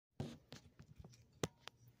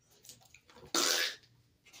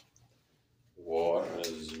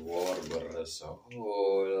It's a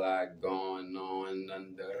whole lot going on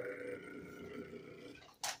under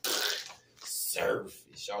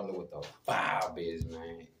surface. Y'all know what the vibe is,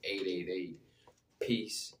 man. 888.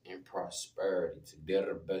 Peace and prosperity. Today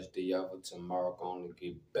the best day ever. Tomorrow gonna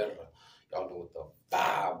get better. Y'all know what the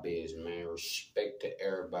vibe is, man. Respect to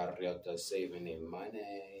everybody out there saving their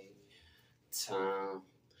money, time,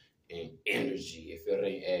 and energy. If it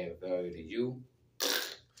ain't add value to you,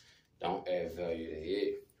 don't add value to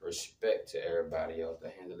it. Respect to everybody out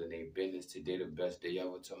there handling their business. Today the best day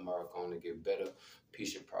ever. Tomorrow gonna get better.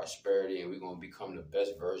 Peace and prosperity, and we're gonna become the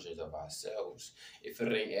best versions of ourselves. If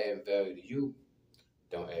it ain't adding value to you,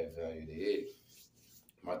 don't add value to it.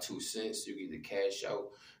 My 2 cents, you get the cash out,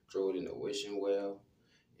 throw it in the wishing well,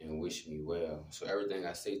 and wish me well. So everything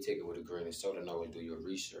I say, take it with a grain of salt and always do your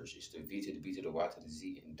research. It's the V to the B to the Y to the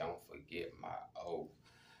Z, and don't forget my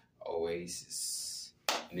Oasis.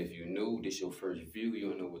 And if you're new, this your first view, you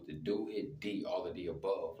don't know what to do, hit D, all of the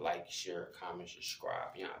above. Like, share, comment,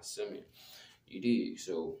 subscribe. You know what I'm saying? You did.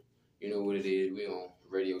 So, you know what it is. We on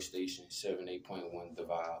radio station 78.1 The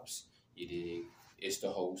Vybz. You did. It's the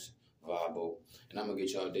host, Vabo, and I'm going to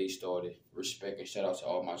get y'all day started. Respect and shout out to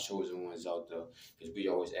all my chosen ones out there, because we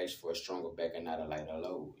always ask for a stronger back and not a lighter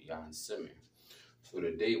load. Y'all understand me? So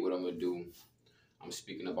today, what I'm going to do, I'm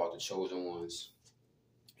speaking about the chosen ones,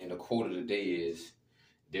 and the quote of the day is,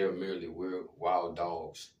 they're merely wild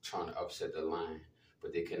dogs trying to upset the lion,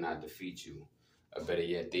 but they cannot defeat you. Or better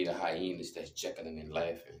yet, they the hyenas that's chuckling and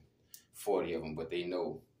laughing. 40 of them, but they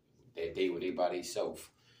know that when they by themselves,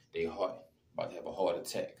 they heart about to have a heart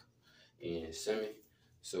attack. You understand me?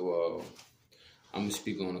 So I'm gonna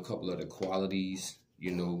speak on a couple of the qualities,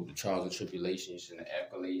 you know, the trials and tribulations and the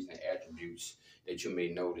accolades and attributes that you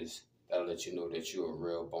may notice that'll let you know that you're a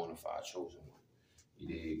real bona fide chosen one. You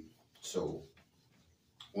dig? So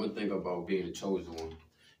one thing about being a chosen one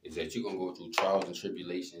is that you're gonna go through trials and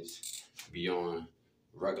tribulations beyond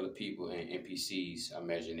regular people and NPCs'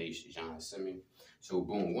 imaginations. You understand me? So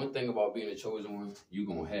boom, one thing about being a chosen one, you're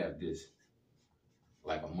gonna have this.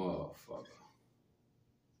 Like a motherfucker.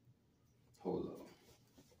 Hold up.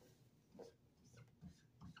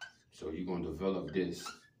 So you're going to develop this.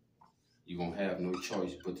 You're going to have no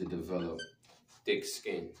choice but to develop thick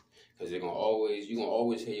skin. Because you're going to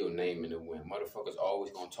always hear your name in the wind. Motherfuckers always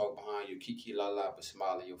going to talk behind you, kiki la la, but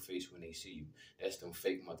smile in your face when they see you. That's them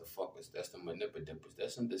fake motherfuckers. That's them manipulatives.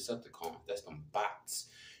 That's them Decepticons. That's them bots.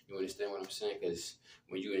 You understand what I'm saying? Because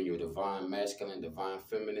when you're in your divine masculine, divine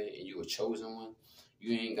feminine, and you're a chosen one,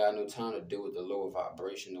 you ain't got no time to deal with the lower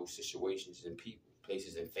vibrational situations and people,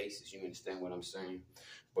 places, and faces. You understand what I'm saying?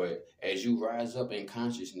 But as you rise up in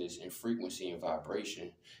consciousness and frequency and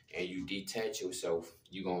vibration, and you detach yourself,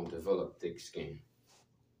 you're going to develop thick skin.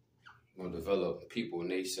 You're going to develop people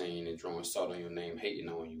naysaying and throwing salt on your name, hating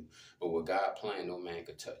on you. But with God plan, no man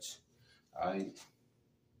could touch. All right?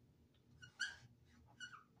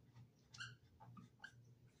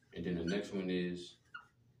 And then the next one is,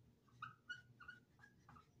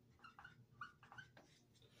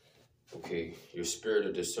 okay, your spirit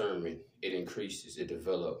of discernment, it increases, it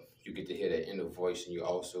develops. You get to hear that inner voice, and you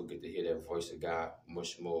also get to hear that voice of God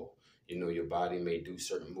much more. You know, your body may do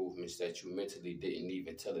certain movements that you mentally didn't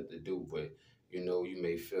even tell it to do, but, you know, you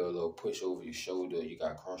may feel a little push over your shoulder. You got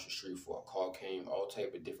to cross the street for a car came, all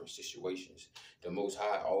type of different situations. The Most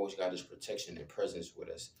High always got his protection and presence with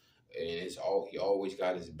us. And he always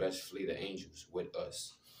got his best fleet of angels with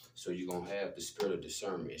us. So you're going to have the spirit of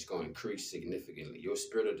discernment. It's going to increase significantly. Your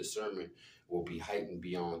spirit of discernment will be heightened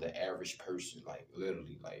beyond the average person. Like,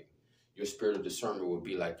 literally, like, your spirit of discernment will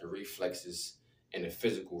be like the reflexes in the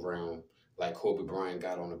physical realm, like Kobe Bryant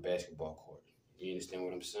got on the basketball court. You understand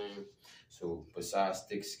what I'm saying? So besides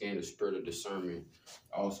thick skin, the spirit of discernment,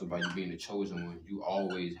 also by you being the chosen one, you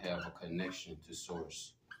always have a connection to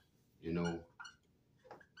source. You know,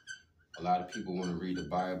 a lot of people want to read the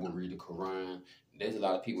Bible, read the Quran. There's a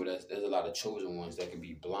lot of people there's a lot of chosen ones that can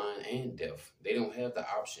be blind and deaf. They don't have the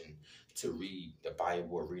option to read the Bible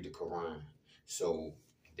or read the Quran. So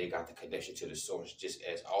they got the connection to the source, just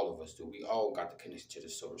as all of us do. We all got the connection to the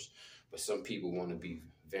source. But some people want to be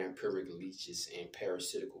vampiric leeches and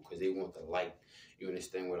parasitical because they want the light. You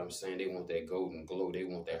understand what I'm saying? They want that golden glow. They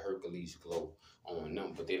want that Hercules glow on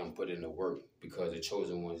them, but they don't put in the work because the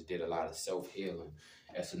chosen ones did a lot of self-healing.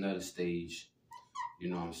 That's another stage, you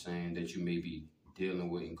know what I'm saying, that you may be dealing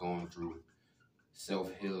with and going through.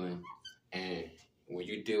 Self-healing. And when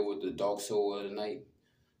you deal with the dark soul of the night,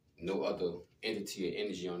 no other entity or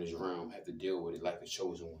energy on this realm have to deal with it like the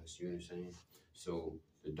chosen ones. You understand? So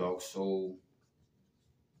the dark soul,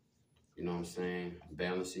 you know what I'm saying,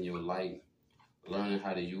 balancing your light, learning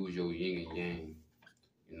how to use your yin and yang,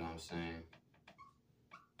 you know what I'm saying,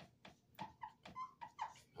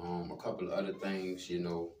 A couple of other things, you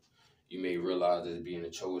know, you may realize as being a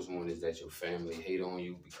chosen one is that your family hate on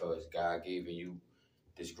you because God gave you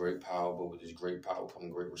this great power, but with this great power come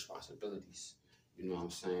great responsibilities. You know what I'm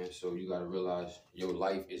saying? So you got to realize your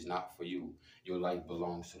life is not for you. Your life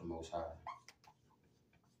belongs to the Most High.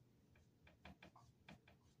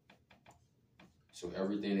 So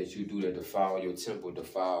everything that you do that defile your temple,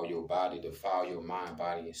 defile your body, defile your mind,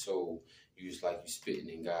 body, and soul, you just like you spitting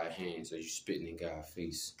in God's hands or you spitting in God's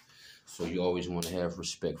face. So you always want to have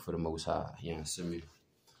respect for the Most High. You know what I mean?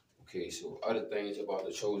 Okay, so other things about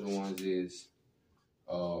the chosen ones is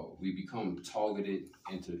we become targeted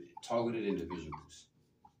individuals.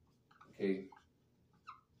 Okay?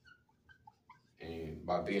 And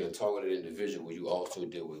by being a targeted individual, you also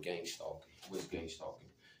deal with gang stalking. What's gang stalking?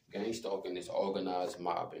 Gang stalking is organized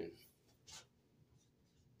mobbing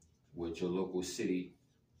with your local city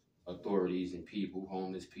authorities and people,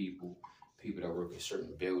 homeless people, people that work in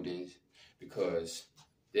certain buildings, because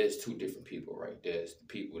there's two different people, right? There's the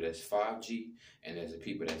people that's 5G and there's the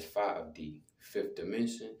people that's 5D, fifth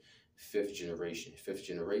dimension, fifth generation. Fifth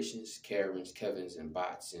generations, Karens, Kevins, and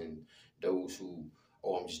bots, and those who,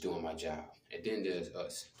 oh, I'm just doing my job. And then there's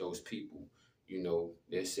us, those people. You know,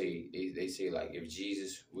 they say like if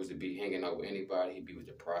Jesus was to be hanging out with anybody, he'd be with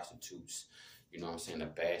the prostitutes, you know what I'm saying, the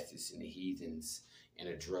bastards and the heathens and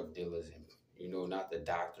the drug dealers, and, you know, not the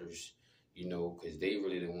doctors, you know, because they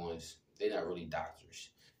really the ones, they're not really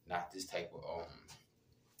doctors, not this type of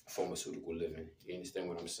pharmaceutical living. You understand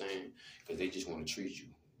what I'm saying? Because they just want to treat you.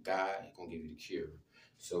 God is going to give you the cure.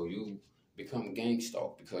 So you become gang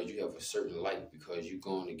stalked because you have a certain light, because you're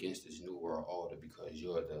going against this new world order, because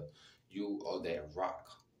you are that rock.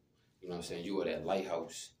 You know what I'm saying? You are that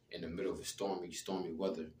lighthouse in the middle of a stormy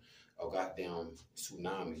weather, a goddamn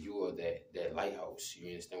tsunami. You are that lighthouse. You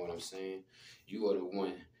understand what I'm saying? You are the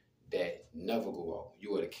one that never go out.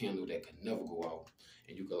 You are the candle that can never go out.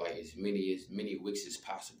 And you can light as many wicks as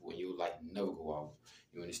possible, and your light never go out.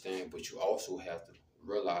 You understand? But you also have to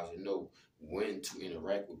realize and know when to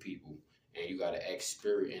interact with people. And you got to ask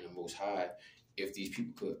Spirit and the Most High if these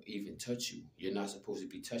people could even touch you. You're not supposed to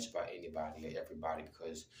be touched by anybody or everybody,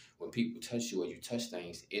 because when people touch you or you touch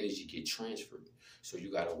things, energy get transferred. So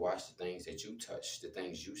you got to watch the things that you touch, the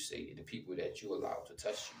things you say, the people that you allow to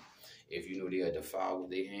touch you. If you know they are defiled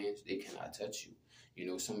with their hands, they cannot touch you. You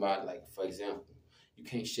know, somebody like, for example, you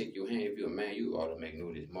can't shake your hand. If you're a man, you automatically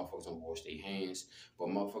know that motherfuckers don't wash their hands. But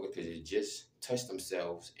motherfuckers could just touch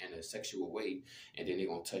themselves in a sexual way, and then they're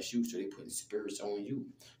going to touch you, so they're putting spirits on you.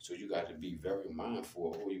 So you got to be very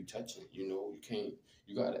mindful of who you touching. You know,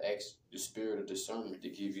 you got to ask the spirit of discernment to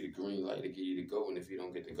give you the green light, to give you the go. And if you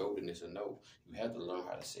don't get the go, then it's a no. You have to learn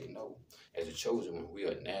how to say no. As a chosen one, we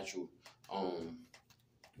are natural,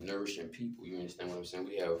 nourishing people. You understand what I'm saying?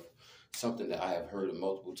 We have something that I have heard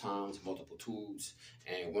multiple times, multiple tools,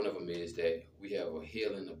 and one of them is that we have a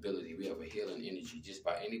healing ability. We have a healing energy. Just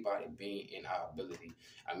by anybody being in our ability,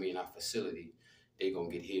 our facility, they're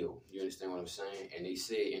going to get healed. You understand what I'm saying? And they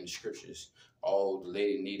say in the scriptures, all the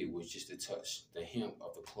lady needed was just to touch the hem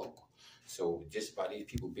of the cloak. So just by these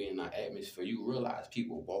people being in our atmosphere, you realize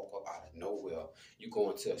people walk up out of nowhere. You go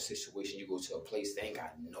into a situation, you go to a place, they ain't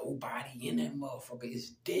got nobody in that motherfucker.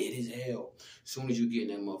 It's dead as hell. As soon as you get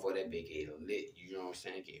in that motherfucker, that big get lit. You know what I'm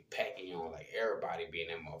saying? Get packing on like everybody being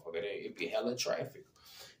in that motherfucker. It'd be hella traffic.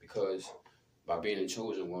 Because by being a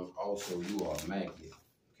chosen one, also you are a magnet.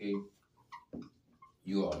 Okay?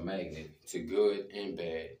 You are a magnet to good and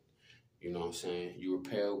bad. You know what I'm saying? You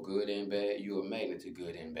repel good and bad. You're a magnet to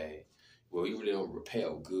good and bad. Well, you really don't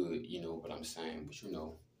repel good, you know what I'm saying? But you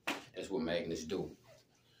know, that's what magnets do.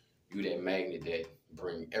 You that magnet that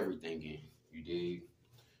bring everything in. You dig?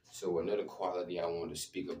 So another quality I want to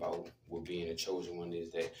speak about with being a chosen one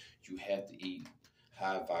is that you have to eat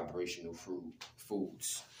high vibrational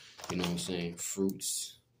foods. You know what I'm saying?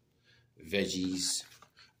 Fruits, veggies,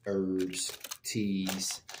 herbs,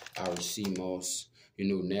 teas, our sea moss, you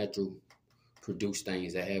know, natural produce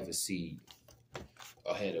things that have a seed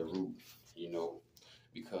or had a root, you know,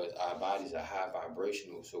 because our bodies are high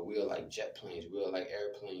vibrational. So we are like jet planes. We are like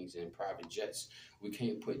airplanes and private jets. We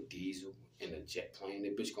can't put diesel in a jet plane.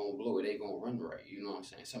 That bitch gonna blow. It ain't gonna run right. You know what I'm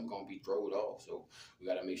saying? Something gonna be thrown off. So we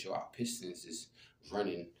gotta make sure our pistons is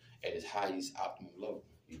running at its highest optimal level.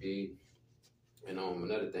 You dig? And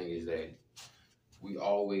another thing is that we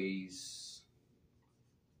always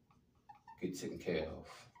get taken care of.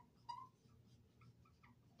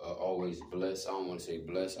 Always blessed. I don't want to say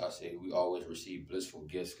blessed. I say we always receive blissful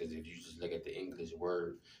gifts, because if you just look at the English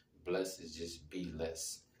word, blessed is just be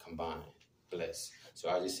less combined. Blessed. So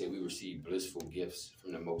I just say we receive blissful gifts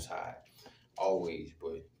from the Most High. always.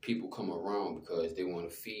 But people come around because they want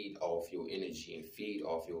to feed off your energy and feed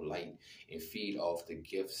off your light and feed off the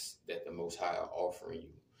gifts that the Most High are offering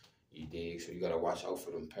you. You dig? So you gotta watch out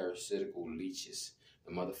for them parasitical leeches.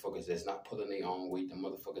 The motherfuckers that's not pulling their own weight, the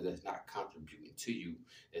motherfuckers that's not contributing to you,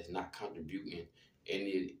 that's not contributing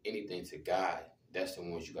anything to God. That's the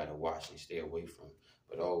ones you gotta watch and stay away from.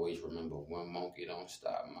 But always remember, one monkey don't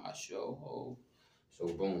stop my show. So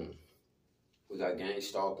boom. We got gang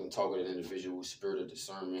stalking, targeted individuals, spirit of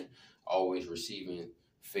discernment, always receiving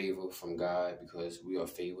favor from God because we are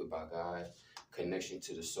favored by God. Connection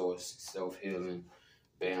to the source, self-healing,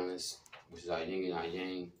 balance, which is our yin and our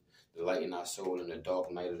yang, the light in our soul and the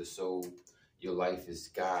dark night of the soul. Your life is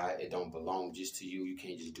God. It don't belong just to you. You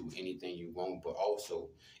can't just do anything you want. But also,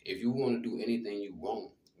 if you want to do anything you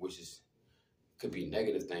want, which is could be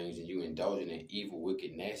negative things, and you indulging in evil,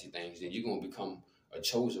 wicked, nasty things, then you're going to become a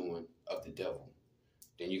chosen one of the devil.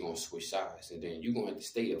 Then you're going to switch sides, and then you're going to have to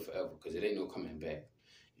stay there forever because it ain't no coming back.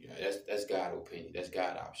 You know, that's God's opinion. That's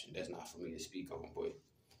God's option. That's not for me to speak on, but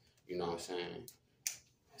you know what I'm saying?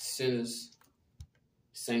 Sinners,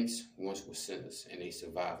 saints once were sinners, and they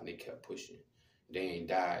survived and they kept pushing. They ain't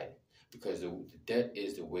died because the debt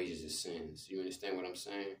is the wages of sins. You understand what I'm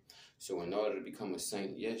saying? So in order to become a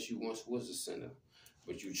saint, yes, you once was a sinner,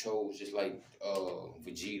 but you chose just like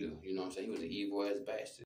Vegeta. You know what I'm saying? He was an evil ass bastard.